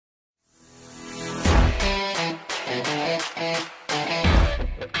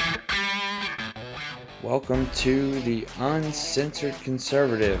Welcome to the Uncensored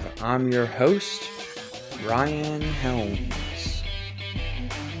Conservative. I'm your host, Ryan Helms.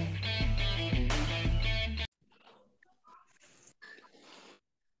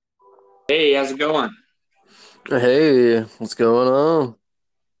 Hey, how's it going? Hey, what's going on?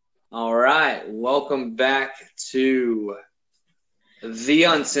 All right, welcome back to the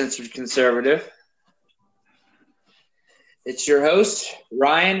Uncensored Conservative. It's your host,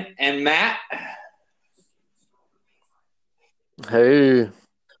 Ryan and Matt. Hey.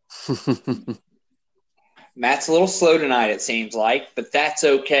 Matt's a little slow tonight, it seems like, but that's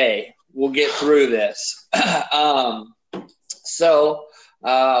okay. We'll get through this. So,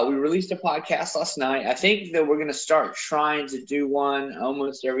 we released a podcast last night. I think that we're going to start trying to do one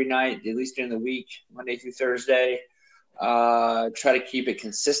almost every night, at least during the week, Monday through Thursday. Try to keep it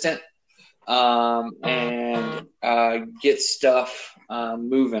consistent. And get stuff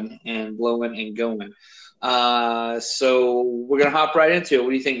moving and blowing and going. So we're going to hop right into it.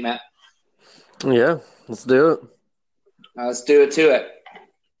 What do you think, Matt? Yeah, let's do it. Let's do it to it.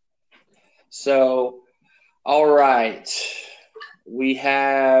 So, all right. We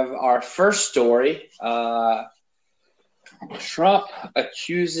have our first story. Trump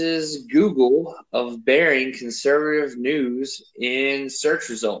accuses Google of burying conservative news in search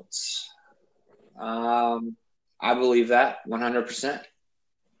results. I believe that 100%.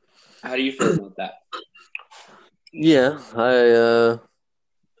 How do you feel about that? Yeah, I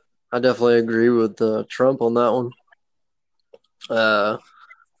definitely agree with Trump on that one.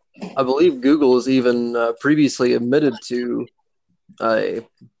 I believe Google has even previously admitted to a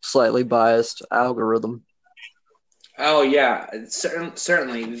slightly biased algorithm. Oh yeah,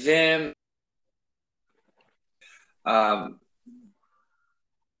 certainly them. Um,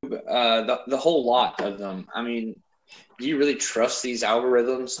 the whole lot of them. I mean, do you really trust these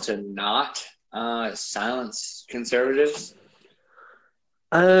algorithms to not silence conservatives?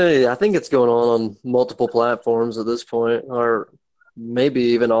 I think it's going on multiple platforms at this point, or maybe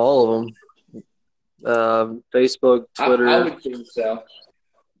even all of them. Facebook, I Twitter, would think so.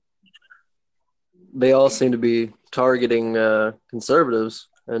 they all seem to be targeting conservatives,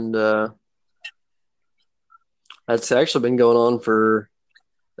 and that's actually been going on for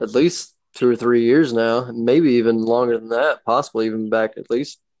at least 2 or 3 years now, maybe even longer than that, possibly even back at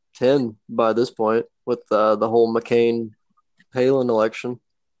least 10 by this point with the whole McCain Palin election.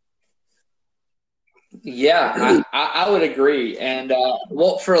 Yeah, I would agree. And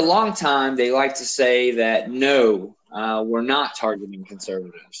well, for a long time, they like to say that no, we're not targeting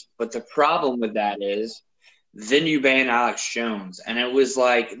conservatives. But the problem with that is then you ban Alex Jones. And it was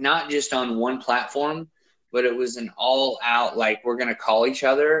like not just on one platform, but it was an all out, like, we're going to call each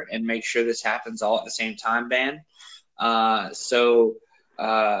other and make sure this happens all at the same time ban. So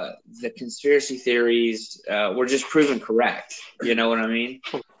the conspiracy theories were just proven correct. You know what I mean?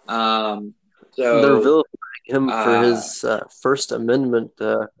 Um, They're so vilifying him for uh, his First Amendment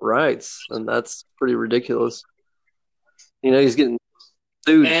rights, and that's pretty ridiculous. He's getting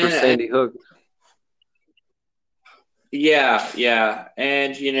sued for and Sandy Hook. yeah,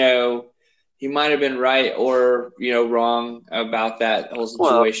 and he might have been right or wrong about that whole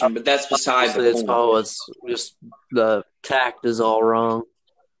Well, situation, but that's beside the obviously, point. it's just the tact is all wrong,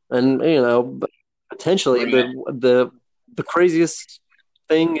 and potentially Right. the craziest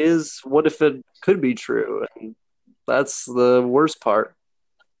thing is, what if it could be true? And that's the worst part.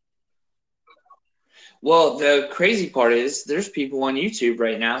 Well, the crazy part is there's people on YouTube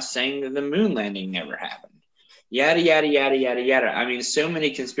right now saying that the moon landing never happened. Yada yada yada yada yada. I mean, so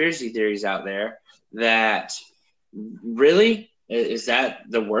many conspiracy theories out there that really is that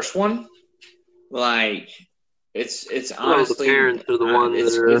the worst one? Like, it's Well, the honestly parents are the one that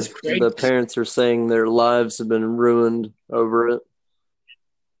it's are crazy. the parents are saying their lives have been ruined over it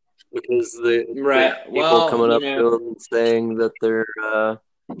because the Right. people Well, coming up to them and saying that their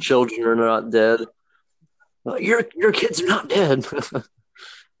children are not dead. Your kids are not dead.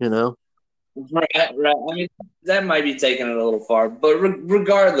 you know. right, right. I mean, that might be taking it a little far, but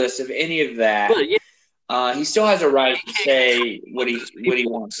regardless of any of that, But yeah, he still has a right to say what he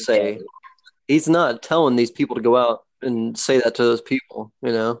people wants to say. say he's not telling these people to go out and say that to those people.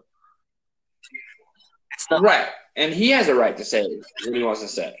 It's not. Right, and he has a right to say what he wants to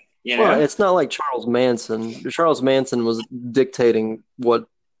say. You Well, know, it's not like Charles Manson. Charles Manson was dictating what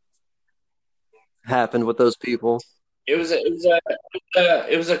happened with those people. it was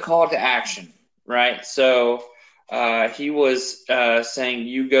a call to action, right? So he was saying,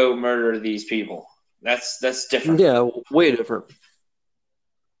 "You go murder these people." That's different. Yeah, way different.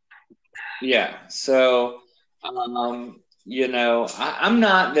 Yeah. So, I'm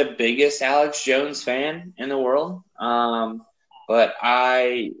not the biggest Alex Jones fan in the world, but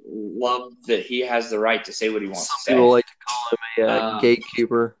I love that he has the right to say what he wants to Some people say. like to call him a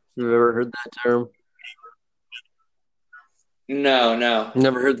gatekeeper. You've ever heard that term? No. You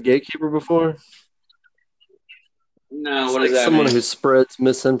never heard the gatekeeper before? No, It's what does like that someone mean? who spreads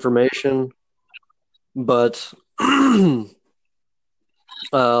misinformation, but a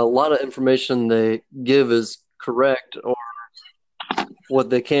lot of information they give is correct, or what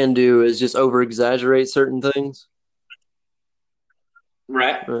they can do is just over exaggerate certain things.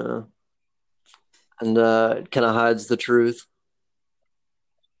 Right. And it kind of hides the truth.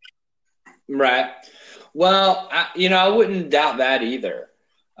 Right. Well, I wouldn't doubt that either.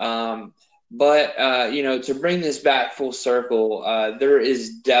 But to bring this back full circle, there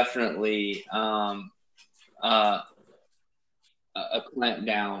is definitely a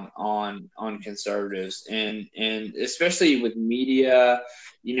clampdown on conservatives, and especially with media.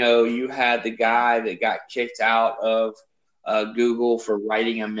 You had the guy that got kicked out of Google for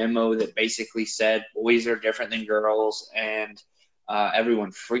writing a memo that basically said boys are different than girls, and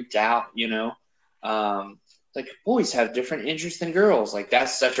everyone freaked out. Like boys have different interests than girls. Like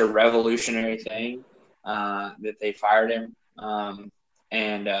that's such a revolutionary thing that they fired him. And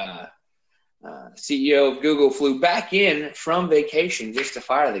CEO of Google flew back in from vacation just to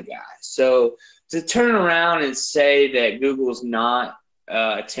fire the guy. So to turn around and say that Google's not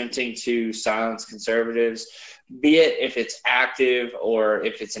attempting to silence conservatives, be it if it's active or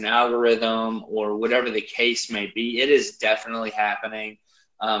if it's an algorithm or whatever the case may be, it is definitely happening.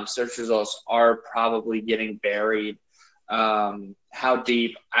 Search results are probably getting buried. How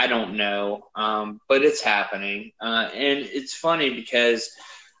deep, I don't know, but it's happening. And it's funny because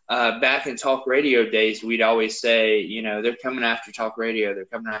back in talk radio days, we'd always say, they're coming after talk radio. They're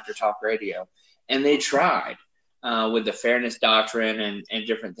coming after talk radio. And they tried with the fairness doctrine and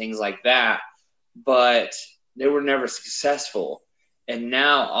different things like that, but they were never successful. And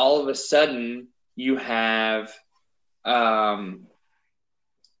now all of a sudden you have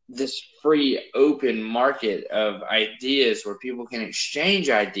this free open market of ideas where people can exchange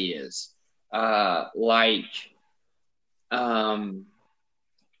ideas what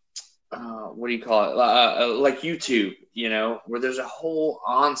do you call it? Like YouTube, where there's a whole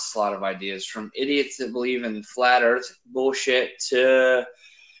onslaught of ideas from idiots that believe in flat earth bullshit to,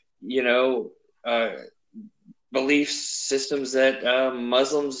 belief systems that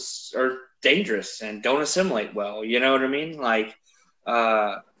Muslims are dangerous and don't assimilate well. You know what I mean? Like,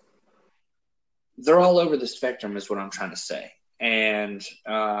 they're all over the spectrum is what I'm trying to say. And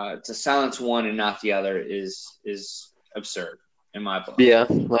to silence one and not the other is absurd in my book. Yeah,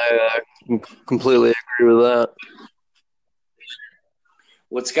 I completely agree with that.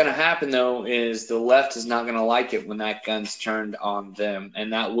 What's going to happen, though, is the left is not going to like it when that gun's turned on them,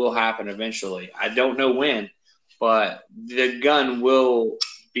 and that will happen eventually. I don't know when, but the gun will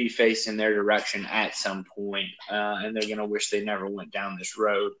be facing their direction at some point, and they're going to wish they never went down this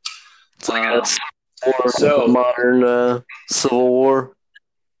road. It's like a modern Civil War.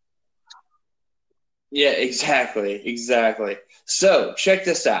 Yeah, exactly. So check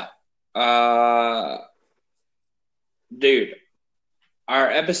this out. Dude, our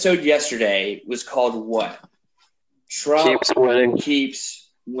episode yesterday was called what? Trump keeps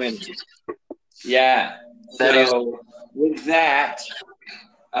winning. Yeah. So with that,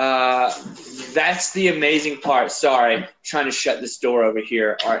 that's the amazing part. Sorry, trying to shut this door over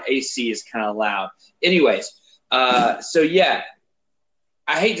here. Our AC is kind of loud. Anyways, so yeah,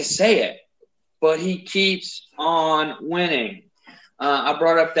 I hate to say it, but he keeps on winning. I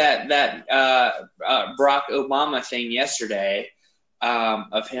brought up that Barack Obama thing yesterday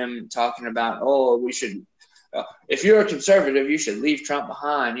of him talking about, we should, if you're a conservative, you should leave Trump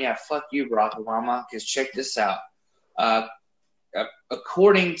behind. Yeah, fuck you, Barack Obama, because check this out.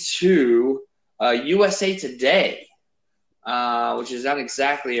 According to USA Today, which is not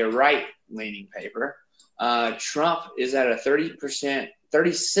exactly a right-leaning paper, Trump is at a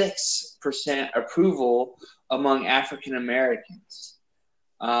 36% approval among African Americans.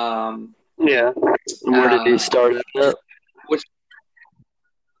 Where did he start at that? Which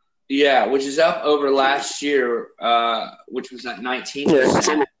is up over last year, which was at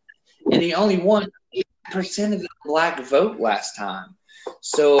 19%. And he only won 8% of the black vote last time.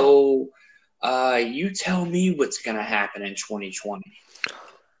 So you tell me what's going to happen in 2020.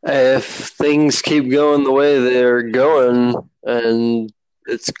 If things keep going the way they're going, and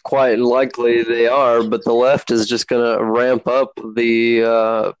it's quite likely they are, but the left is just going to ramp up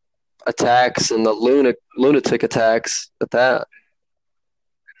the attacks and the lunatic attacks at that.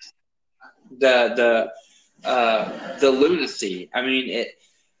 the lunacy. I mean,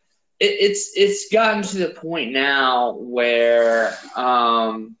 it's gotten to the point now where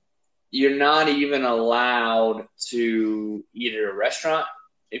you're not even allowed to eat at a restaurant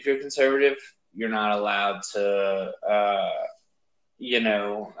if you're conservative. You're not allowed to,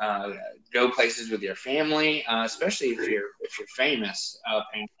 go places with your family, especially if you're famous,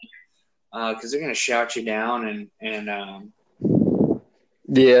 because they're going to shout you down and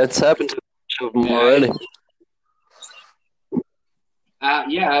Yeah, it's happened to them already.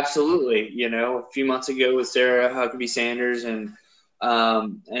 Yeah, absolutely. A few months ago with Sarah Huckabee Sanders and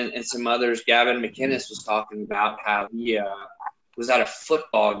some others, Gavin McInnes was talking about how he was at a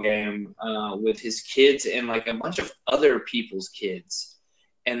football game with his kids and like a bunch of other people's kids,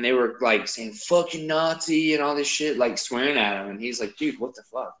 and they were like saying "fucking Nazi" and all this shit, like swearing at him, and he's like, "Dude, what the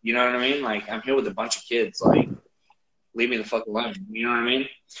fuck?" You know what I mean? Like, I'm here with a bunch of kids. Like, leave me the fuck alone. You know what I mean?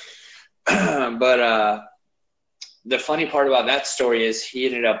 But the funny part about that story is he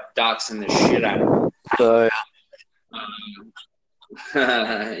ended up doxing the shit out of him.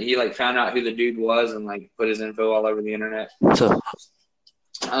 He like found out who the dude was and like put his info all over the internet.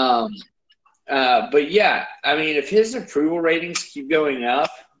 But yeah, I mean, if his approval ratings keep going up,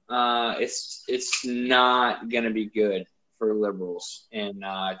 it's not going to be good for liberals in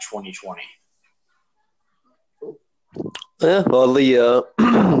 2020. Yeah, well,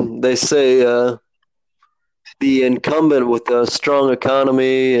 they say the incumbent with a strong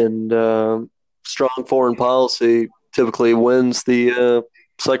economy and strong foreign policy typically wins the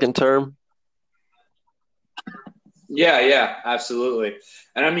second term. Yeah, absolutely.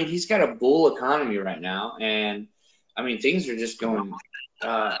 And I mean, he's got a bull economy right now, and I mean, things are just going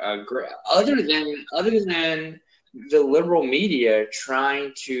great. Other than the liberal media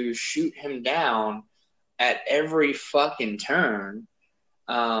trying to shoot him down at every fucking turn,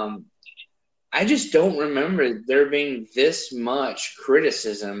 I just don't remember there being this much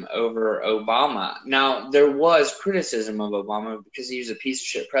criticism over Obama. Now, there was criticism of Obama because he was a piece of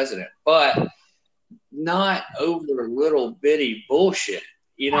shit president, but not over little bitty bullshit.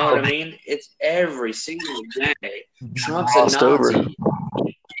 You know what I mean? It's every single day. Trump's a Nazi. Over.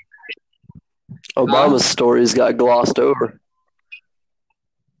 Obama's stories got glossed over.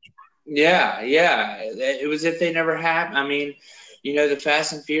 Yeah. It was if they never happened. I mean, the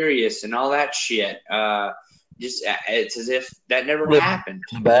Fast and Furious and all that shit. Just it's as if that never happened.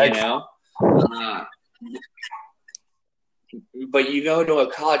 But you go to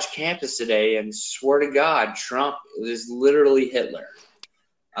a college campus today and swear to God, Trump is literally Hitler.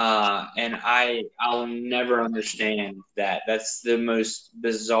 And I'll never understand that. That's the most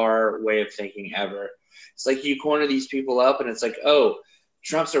bizarre way of thinking ever. It's like you corner these people up and it's like, oh,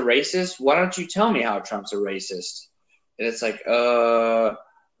 Trump's a racist? Why don't you tell me how Trump's a racist? And it's like,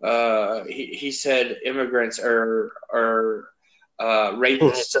 he said immigrants are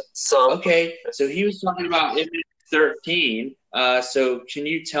racist. Okay, so he was talking about immigrants 13. So can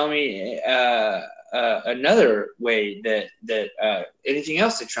you tell me another way that anything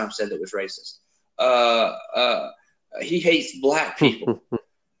else that Trump said that was racist? He hates black people.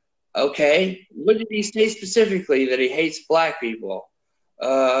 Okay, what did he say specifically that he hates black people?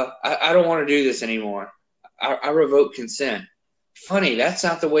 I don't want to do this anymore. I revoke consent. Funny, that's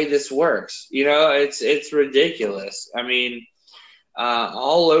not the way this works. It's ridiculous. I mean,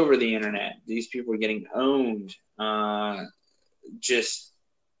 all over the internet, these people are getting owned. Just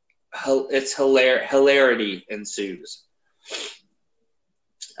it's hilarity ensues.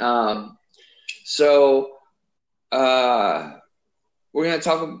 So we're going to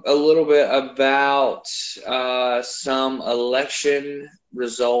talk a little bit about some election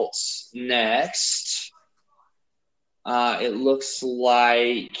results next. It looks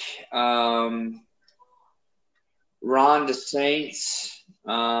like Ron DeSantis.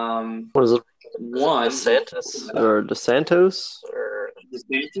 What is it? Won. DeSantis or DeSantos or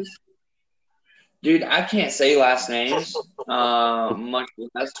DeSantis? Dude, I can't say last names. Much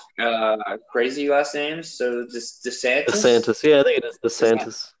less crazy last names. So DeSantis. DeSantis, yeah, I think it is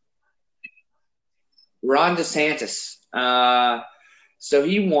DeSantis. Ron DeSantis. So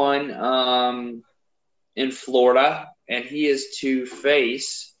he won in Florida, and he is to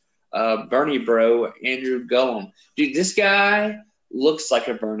face Bernie bro Andrew Gillum. Dude, this guy looks like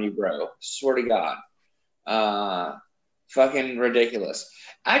a Bernie bro. Swear to God. Fucking ridiculous.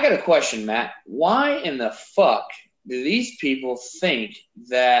 I got a question, Matt. Why in the fuck do these people think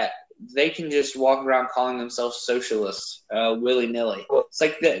that they can just walk around calling themselves socialists willy-nilly? It's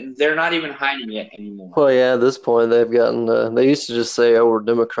like they're not even hiding it anymore. Well, yeah, at this point they've gotten they used to just say, oh, we're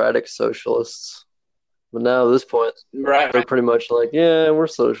democratic socialists. But now at this point, they're pretty much like, yeah, we're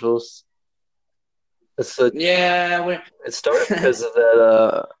socialists. Yeah, It started because of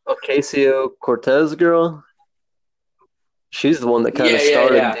that Ocasio-Cortez girl. She's the one that kind of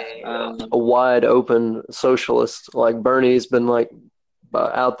started a wide open socialist. Like Bernie's been like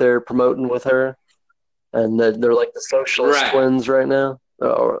out there promoting with her, and they're like the socialist twins right now.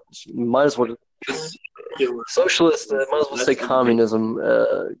 Or might as well socialist. Might as well say communism.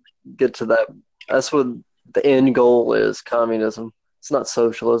 Get to that. That's what the end goal is. Communism. It's not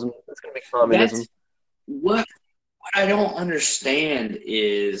socialism. It's going to be communism. What I don't understand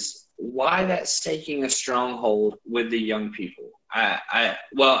is why that's taking a stronghold with the young people.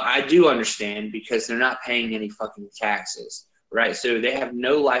 I do understand because they're not paying any fucking taxes, right? So they have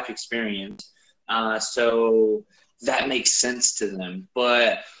no life experience. So that makes sense to them.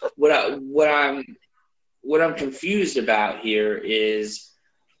 But what I'm confused about here is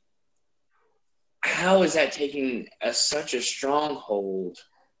how is that taking such a stronghold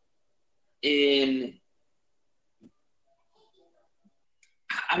in?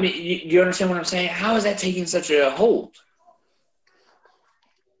 I mean, you understand what I'm saying? How is that taking such a hold?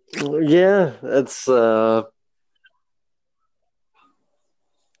 Yeah, it's I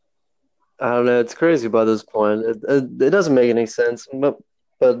don't know. It's crazy by this point. It doesn't make any sense, but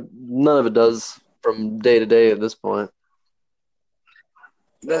none of it does from day to day at this point.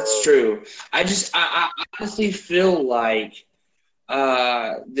 That's true. I honestly feel like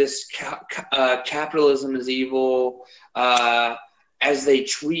this capitalism is evil. As they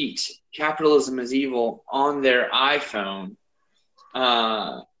tweet capitalism is evil on their iPhone.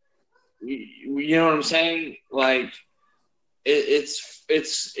 You know what I'm saying? Like it's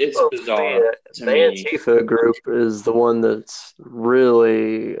bizarre. The Antifa group is the one that's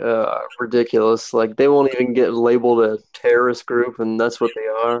really ridiculous. Like they won't even get labeled a terrorist group, and that's what they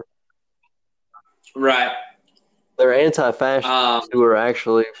are. Right. They're anti-fascists who are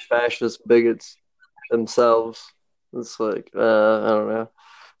actually fascist bigots themselves. It's like I don't know.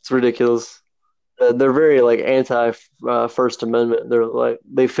 It's ridiculous. They're very like anti First Amendment. They're like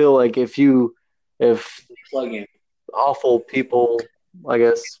they feel like if plug in awful people, I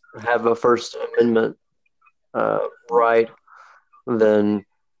guess, have a First Amendment right, then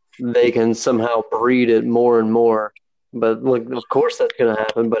they can somehow breed it more and more. But look, of course that's going to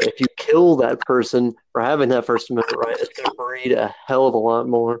happen. But if you kill that person for having that First Amendment right, it's going to breed a hell of a lot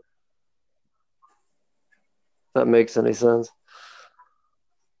more. If that makes any sense.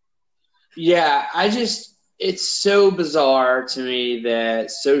 Yeah, it's so bizarre to me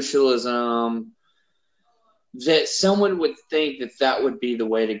that socialism, that someone would think that would be the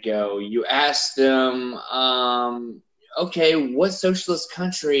way to go. You ask them, okay, what socialist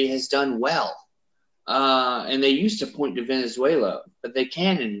country has done well? And they used to point to Venezuela, but they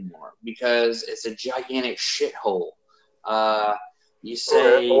can't anymore because it's a gigantic shithole. You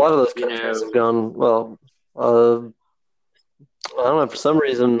say a lot of those countries have gone well. I don't know, for some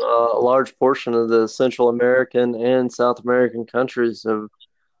reason, a large portion of the Central American and South American countries have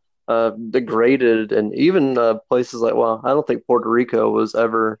degraded, and even places like, well, I don't think Puerto Rico was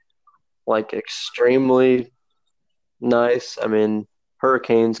ever like extremely nice. I mean,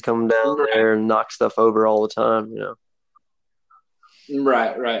 hurricanes come down there and knock stuff over all the time, you know.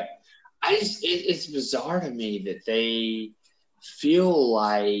 Right. It's bizarre to me that they feel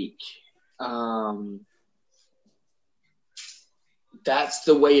like that's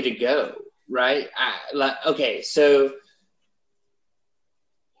the way to go, right? Okay, so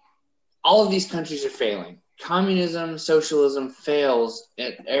all of these countries are failing. Communism, socialism fails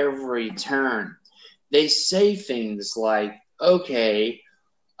at every turn. They say things like, okay,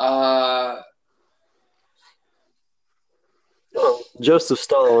 Joseph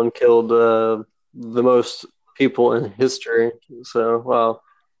Stalin killed the most people in history, so, well,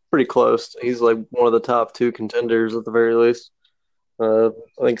 pretty close. He's like one of the top two contenders at the very least. I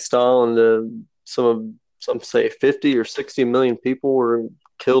think Stalin, some say 50 or 60 million people were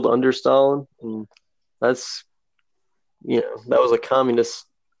killed under Stalin. And that's, that was a communist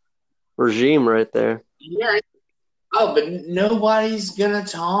regime right there. Yeah. Oh, but nobody's going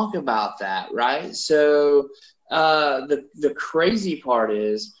to talk about that, right? So the crazy part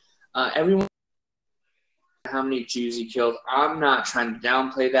is everyone how many Jews he killed. I'm not trying to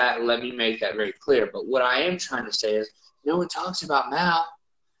downplay that. Let me make that very clear. But what I am trying to say is no one talks about Mao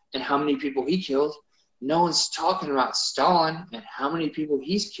and how many people he killed. No one's talking about Stalin and how many people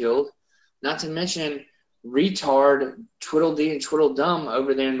he's killed. Not to mention retard Twiddledee and Twiddledum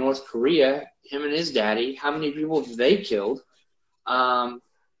over there in North Korea, him and his daddy. How many people they killed? Even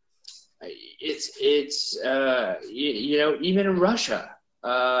in Russia.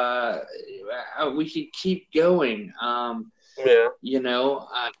 We could keep going. Yeah. Well,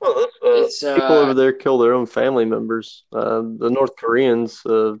 It's people over there kill their own family members. The North Koreans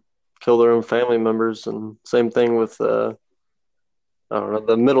kill their own family members, and same thing with I don't know,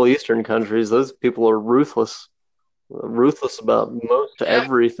 the Middle Eastern countries. Those people are ruthless about most yeah.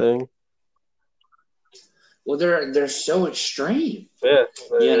 everything. Well, they're so extreme. Yeah.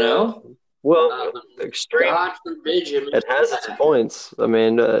 Well, Um, extreme. God forbid you. It has its points. I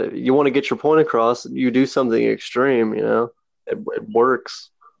mean, you want to get your point across, you do something extreme. It works.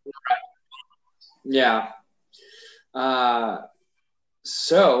 Yeah.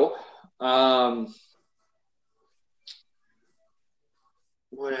 So,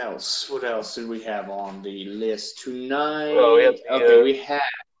 what else? What else did we have on the list tonight? Well, we have we have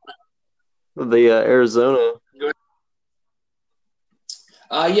the Arizona.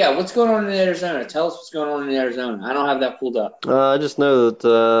 yeah. What's going on in Arizona? Tell us what's going on in Arizona. I don't have that pulled up. I just know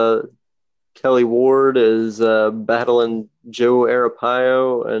that Kelly Ward is battling Joe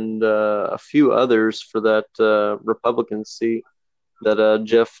Arpaio and a few others for that Republican seat that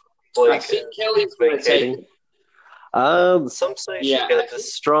Jeff Flake I think Kelly's going to take it. Some say Yeah, she got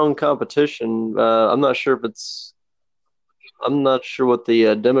this strong competition. I'm not sure what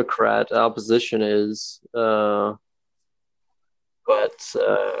the Democrat opposition is, but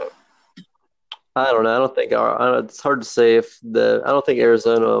I don't know. I don't think it's hard to say I don't think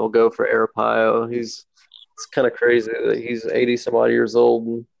Arizona will go for Arpaio. It's kind of crazy that he's 80 some odd years old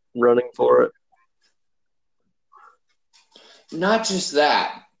and running for it. Not just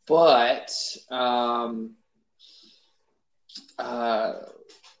that, but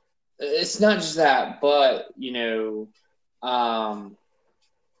it's not just that, but he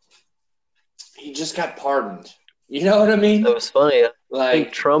just got pardoned. You know what I mean? That was funny. I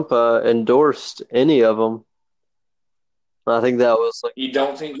think Trump endorsed any of them. I think that was like. You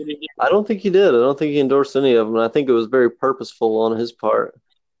don't think that he did? I don't think he did. I don't think he endorsed any of them. I think it was very purposeful on his part.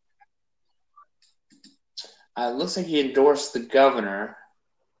 It looks like he endorsed the governor,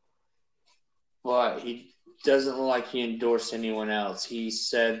 but he doesn't look like he endorsed anyone else. He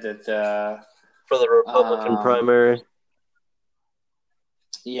said that for the Republican primary.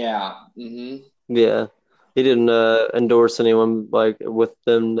 Yeah. Mm-hmm. Yeah. He didn't endorse anyone like with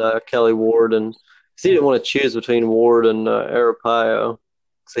them, Kelly Ward, and because he didn't want to choose between Ward and Arpaio,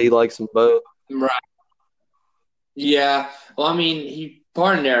 so he likes them both. Right. Yeah. Well, I mean, he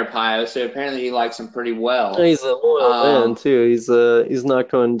pardoned Arpaio, so apparently he likes him pretty well. And he's a loyal man too. He's not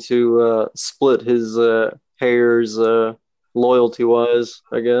going to split his hairs loyalty wise,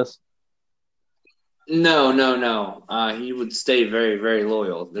 I guess. No. He would stay very, very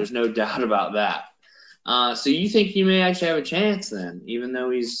loyal. There's no doubt about that. So you think he may actually have a chance then, even though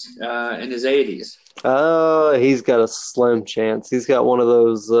he's in his 80s? He's got a slim chance. He's got one of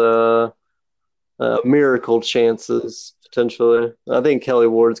those miracle chances, potentially. I think Kelly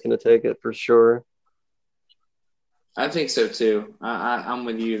Ward's going to take it for sure. I think so, too. I'm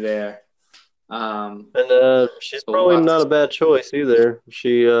with you there. And she's probably not a bad choice either.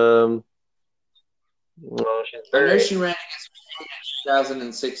 She's very... I know she ran against me in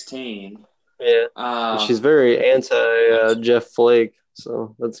 2016. Yeah, she's very anti Jeff Flake,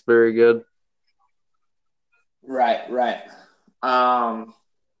 so that's very good. Right.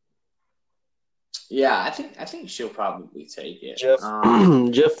 Yeah, I think she'll probably take it.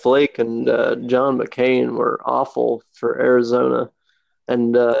 Jeff Flake and John McCain were awful for Arizona,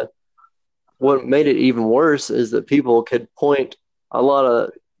 and what made it even worse is that people could point a lot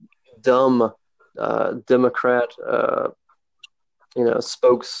of dumb Democrat,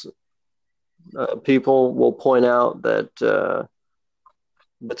 spokes. People will point out that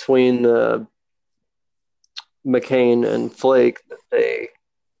between McCain and Flake, that they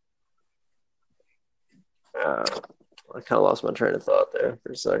I kind of lost my train of thought there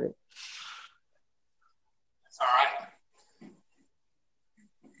for a second. All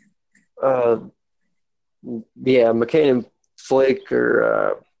right. Yeah, McCain and Flake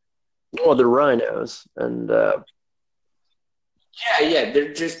are they're rhinos, and yeah,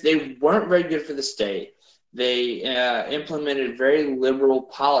 they weren't very good for the state. They implemented very liberal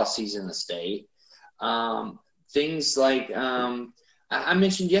policies in the state. Things like I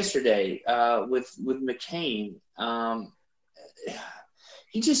mentioned yesterday with McCain.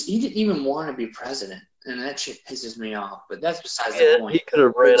 He didn't even want to be president, and that shit pisses me off. But that's besides the point. He could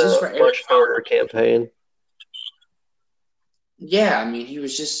have ran a much harder campaign. Yeah, I mean, he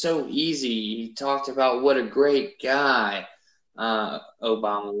was just so easy. He talked about what a great guy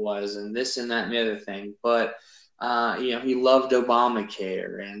Obama was, and this and that and the other thing. But he loved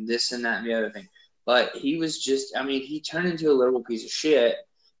Obamacare and this and that and the other thing. But he was just, he turned into a liberal piece of shit,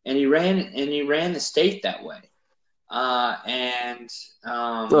 and he ran the state that way. and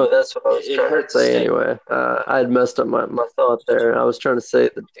No, that's what I was it trying to hurt the say state. anyway. I had messed up my thought there. I was trying to say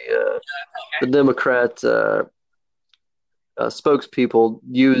that the Democrat spokespeople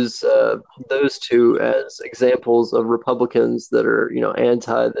use those two as examples of Republicans that are,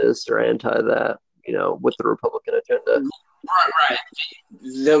 anti this or anti that, with the Republican agenda. Right.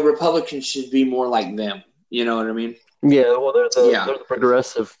 The Republicans should be more like them. You know what I mean? Yeah, well, they're Yeah. the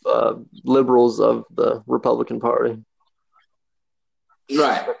progressive liberals of the Republican Party.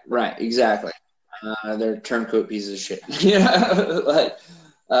 Right, exactly. They're turncoat pieces of shit. Yeah, like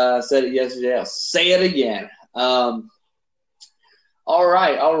said it yesterday. I'll say it again. All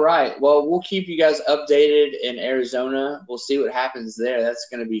right. Well, we'll keep you guys updated in Arizona. We'll see what happens there. That's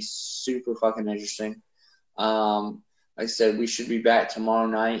going to be super fucking interesting. Like I said, we should be back tomorrow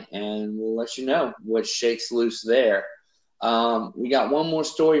night, and we'll let you know what shakes loose there. We got one more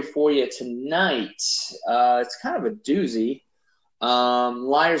story for you tonight. It's kind of a doozy.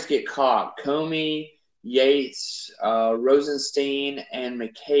 Liars get caught. Comey, Yates, Rosenstein, and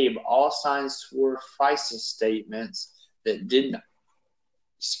McCabe all signed FISA statements that did not.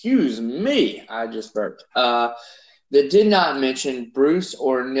 Excuse me, I just burped. That did not mention Bruce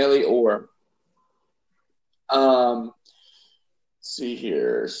or Nellie Orr. See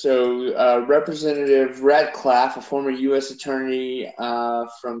here. So, Representative Radcliffe, a former U.S. attorney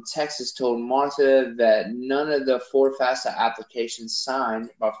from Texas, told Martha that none of the 4 FAFSA applications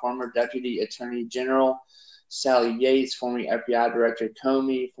signed by former Deputy Attorney General Sally Yates, former FBI Director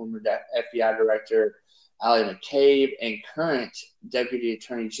Comey, former FBI Director Ali McCabe, and current Deputy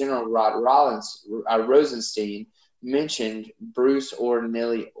Attorney General Rod Rosenstein mentioned Bruce or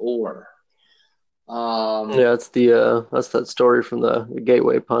Nellie Orr. Yeah, that's that story from the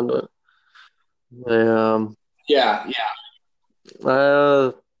Gateway Pundit. Yeah.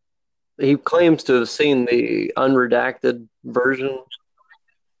 He claims to have seen the unredacted version,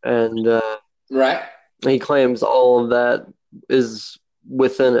 and right. He claims all of that is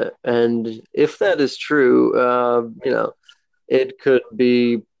within it. And if that is true, it could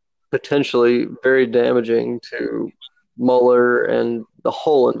be potentially very damaging to Mueller and the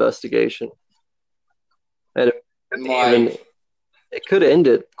whole investigation. And it could end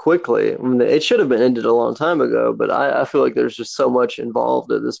it quickly. I mean, it should have been ended a long time ago, but I feel like there's just so much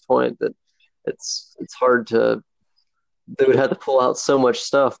involved at this point that it's hard to. They would have to pull out so much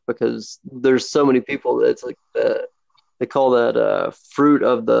stuff because there's so many people that it's like they call that fruit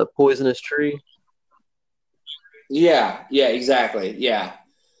of the poisonous tree. Yeah, exactly. Yeah.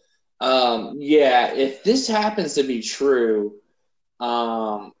 If this happens to be true,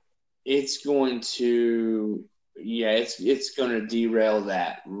 it's going to it's going to derail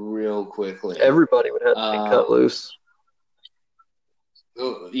that real quickly. Everybody would have to be cut loose.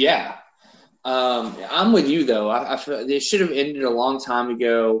 Yeah. I'm with you though. I feel they should have ended a long time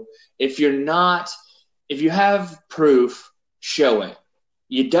ago. If you have proof, show it.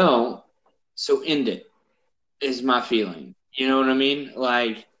 You don't, so end it. Is my feeling. You know what I mean?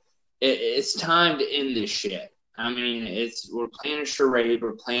 Like it's time to end this shit. I mean, we're playing a charade.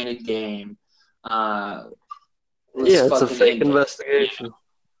 We're playing a game. It's a fake investigation.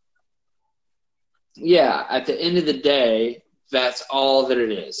 Yeah, at the end of the day, that's all that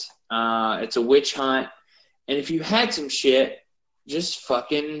it is. It's a witch hunt. And if you had some shit, just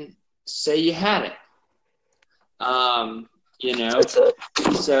fucking say you had it.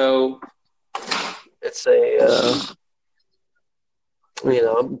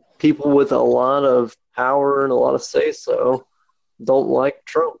 People with a lot of power and a lot of say-so don't like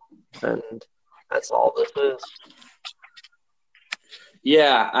Trump. And that's all this is.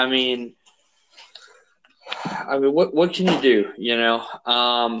 Yeah, I mean, what can you do?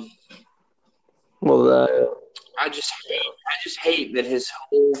 I just hate that his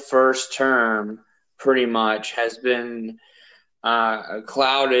whole first term pretty much has been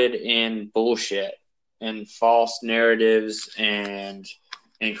clouded in bullshit and false narratives and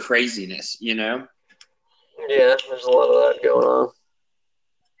craziness. Yeah, there's a lot of that going on.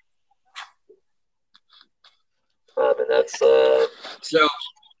 That's so.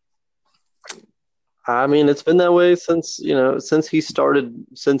 I mean, it's been that way since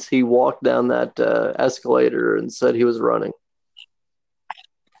he walked down that escalator and said he was running.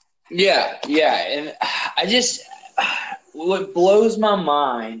 Yeah, and what blows my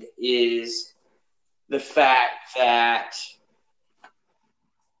mind is the fact that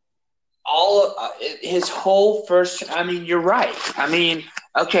his whole first. I mean, you're right. I mean,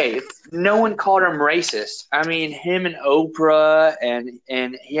 okay, no one called him racist. I mean, him and Oprah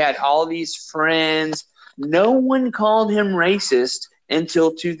and he had all these friends. No one called him racist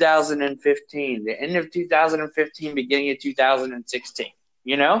until 2015, the end of 2015, beginning of 2016.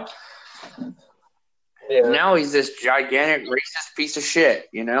 You know? Yeah. Now he's this gigantic racist piece of shit,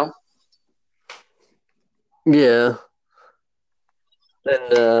 you know? Yeah.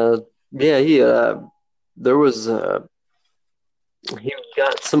 And there was he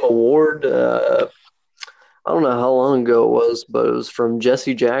got some award. I don't know how long ago it was, but it was from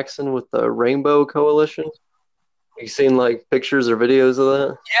Jesse Jackson with the Rainbow Coalition. You seen like pictures or videos of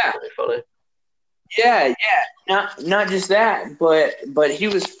that? Yeah. Pretty funny. Yeah. Not just that, but he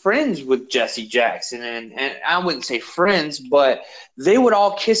was friends with Jesse Jackson, and I wouldn't say friends, but they would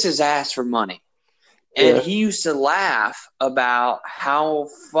all kiss his ass for money. And Yeah. he used to laugh about how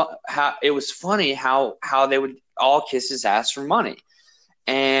it was funny how they would all kiss his ass for money.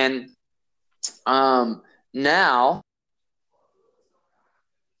 And now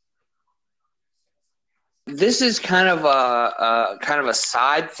this is kind of a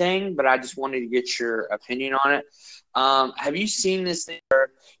side thing, but I just wanted to get your opinion on it. Have you seen this thing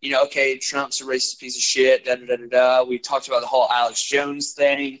where, okay, Trump's a racist piece of shit, da da da da da. We talked about the whole Alex Jones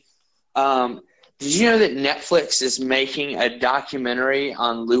thing. Did you know that Netflix is making a documentary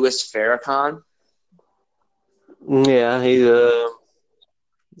on Louis Farrakhan? Yeah,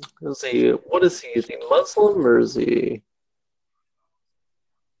 what is he? Is he Muslim or is he?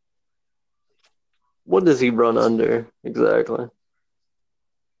 What does he run under exactly?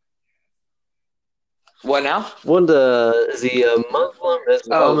 What now? What is he a Muslim,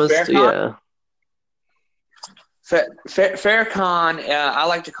 Islamist? Farrakhan? Yeah. Farrakhan, I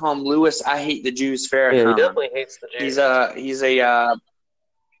like to call him Louis. I hate the Jews. Farrakhan. Yeah, he definitely hates the Jews.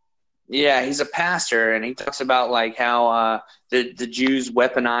 He's a pastor, and he talks about like how the Jews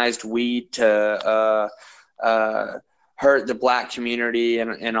weaponized weed to hurt the black community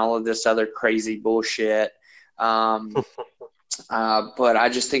and all of this other crazy bullshit. But I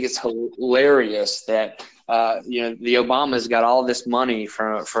just think it's hilarious that the Obamas got all this money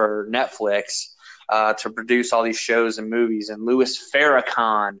for Netflix to produce all these shows and movies, and Louis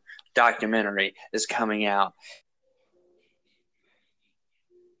Farrakhan documentary is coming out.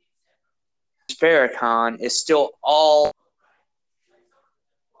 Farrakhan is still all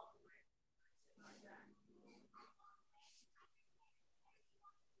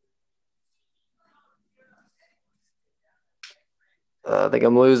I think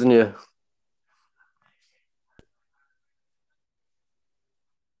I'm losing you.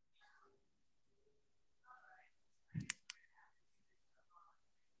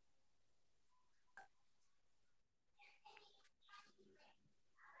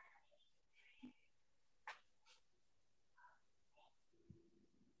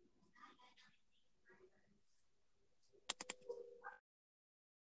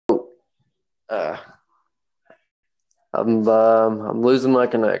 I'm losing my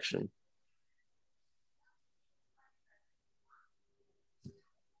connection.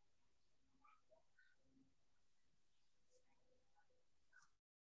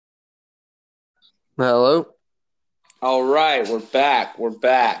 Hello. all right. We're back.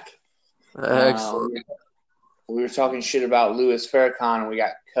 Excellent. We were talking shit about Louis Farrakhan, and we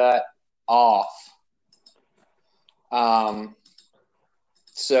got cut off.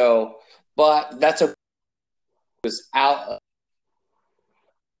 But that's a was out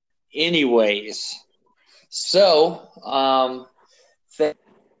anyways. So, thank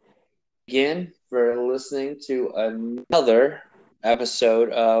you again for listening to another episode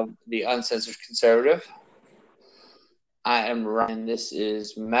of the Uncensored Conservative. I am Ryan. This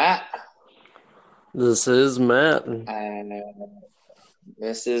is Matt. This is Matt. And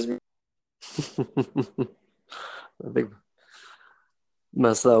this is. I think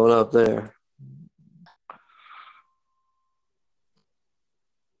messed that one up there.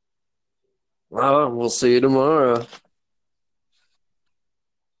 Well, we'll see you tomorrow.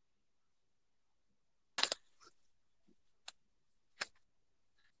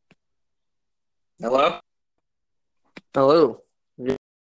 Hello? Hello.